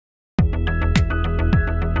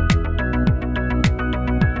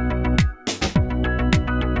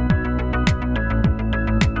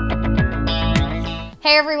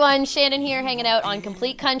Hey everyone, Shannon here, hanging out on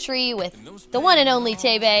Complete Country with the one and only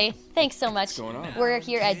Tebey. Thanks so much. What's going on? We're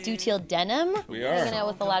here at Dutil Denim. We are. Hanging out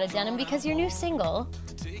with a lot of denim because your new single,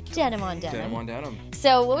 Denim on Denim. Denim on Denim.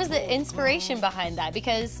 So what was the inspiration behind that?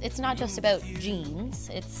 Because it's not just about jeans,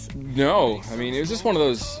 it's... No, I mean, it was just one of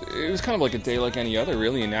those, it was kind of like a day like any other,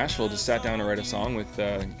 really, in Nashville. Just sat down to write a song with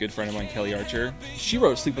a good friend of mine, Kelly Archer. She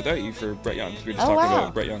wrote Sleep Without You for Brett Young, because we were just talking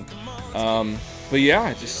about Brett Young. But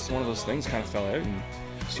yeah, just one of those things kind of fell out, and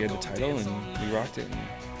she had the title, and we rocked it, and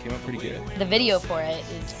it came out pretty good. The video for it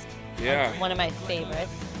is one of my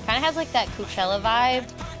favorites. Kind of has like that Coachella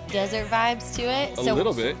vibe, desert vibes to it. A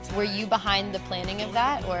little bit. Were you behind the planning of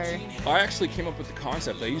that, or? I actually came up with the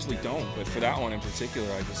concept. I usually don't, but for that one in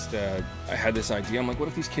particular, I just I had this idea. I'm like, what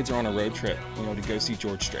if these kids are on a road trip, to go see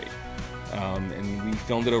George Strait? And we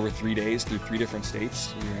filmed it over 3 days through 3 different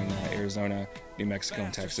states. We were in Arizona, New Mexico,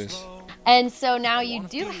 and Texas. And so now you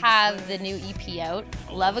do have the new EP out,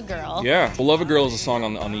 Love a Girl. Yeah, well, Love a Girl is a song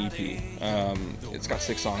on the EP. It's got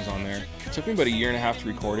 6 songs on there. It took me about 1.5 years to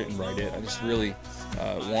record it and write it. I just really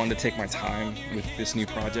wanted to take my time with this new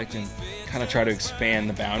project and kind of try to expand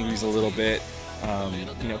the boundaries a little bit.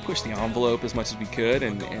 Push the envelope as much as we could,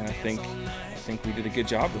 and I think we did a good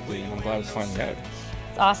job with it, and I'm glad it's finally out.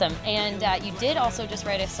 It's awesome. And you did also just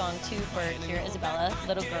write a song too for Kira Isabella,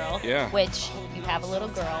 Little Girl, which you have a little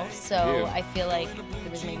girl, so I feel like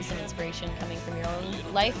there was maybe some inspiration coming from your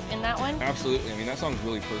own life in that one. Absolutely. I mean, that song's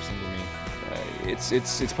really personal to me.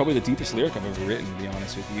 It's probably the deepest lyric I've ever written, to be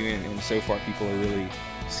honest with you, and so far people are really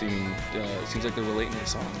seems like they're relating to the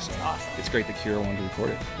song, so awesome. It's great that Kira wanted to record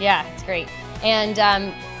it. Yeah, it's great. And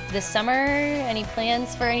this summer, any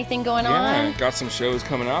plans for anything going on? Yeah, got some shows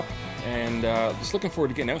coming up, and just looking forward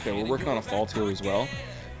to getting out there. We're working on a fall tour as well,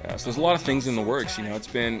 so there's a lot of things in the works. It's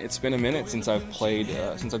been a minute since I've played,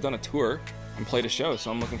 since I've done a tour and played a show,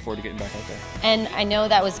 so I'm looking forward to getting back out there. And I know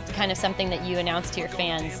that was kind of something that you announced to your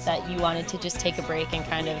fans, that you wanted to just take a break and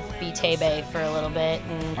kind of be Tebey for a little bit.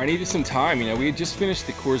 And I needed some time. We had just finished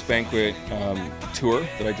the Coors Banquet tour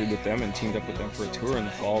that I did with them, and teamed up with them for a tour in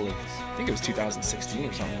the fall of, I think it was 2016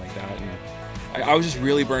 or something like that. And I was just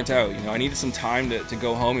really burnt out. I needed some time to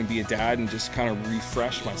go home and be a dad and just kind of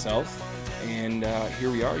refresh myself. And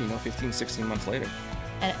here we are, 15, 16 months later.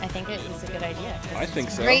 And I think it was a good idea. I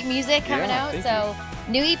think so. Great music coming out. So,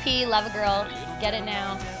 new EP, Love a Girl, get it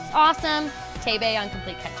now. It's awesome. It's Tebey on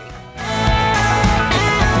Complete Country.